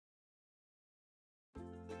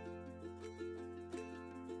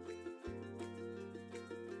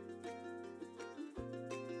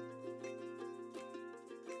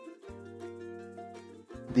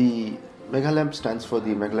The Megha-LAMP stands for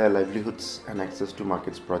the Meghalaya Livelihoods and Access to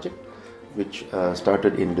Markets project, which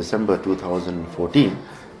started in December 2014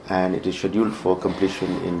 and it is scheduled for completion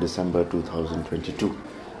in December 2022.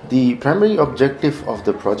 The primary objective of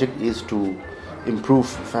the project is to improve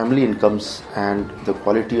family incomes and the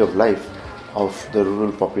quality of life of the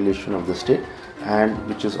rural population of the state, and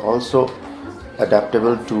which is also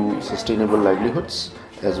adaptable to sustainable livelihoods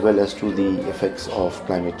as well as to the effects of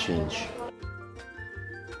climate change.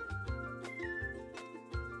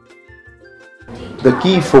 The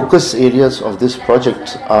key focus areas of this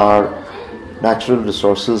project are natural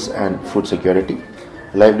resources and food security,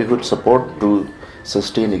 livelihood support to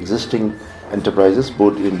sustain existing enterprises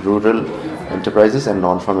both in rural enterprises and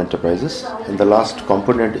non-farm enterprises, and the last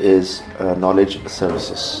component is knowledge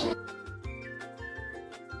services.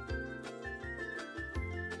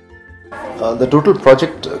 The total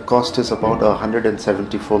project cost is about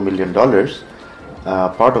 $174 million.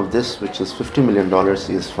 Part of this, which is $50 million,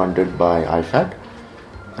 is funded by IFAD.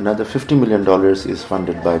 Another $50 million is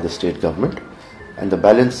funded by the state government, and the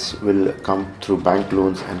balance will come through bank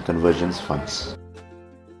loans and convergence funds.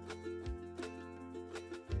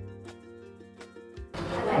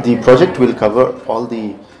 The project will cover all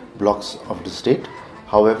the blocks of the state.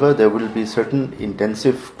 However, there will be certain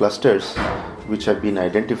intensive clusters which have been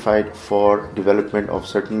identified for development of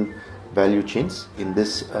certain value chains in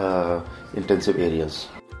this intensive areas.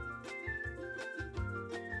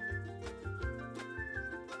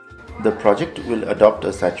 The project will adopt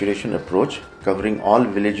a saturation approach covering all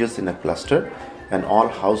villages in a cluster and all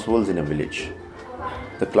households in a village.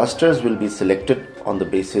 The clusters will be selected on the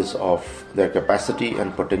basis of their capacity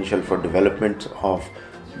and potential for development of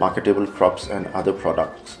marketable crops and other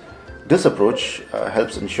products. This approach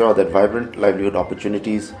helps ensure that vibrant livelihood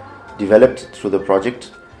opportunities developed through the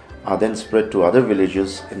project are then spread to other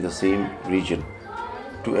villages in the same region.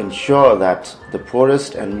 To ensure that the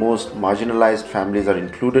poorest and most marginalized families are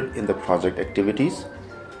included in the project activities,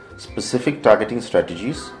 specific targeting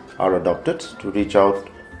strategies are adopted to reach out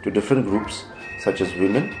to different groups such as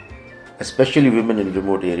women, especially women in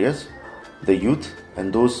remote areas, the youth,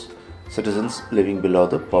 and those citizens living below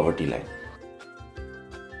the poverty line.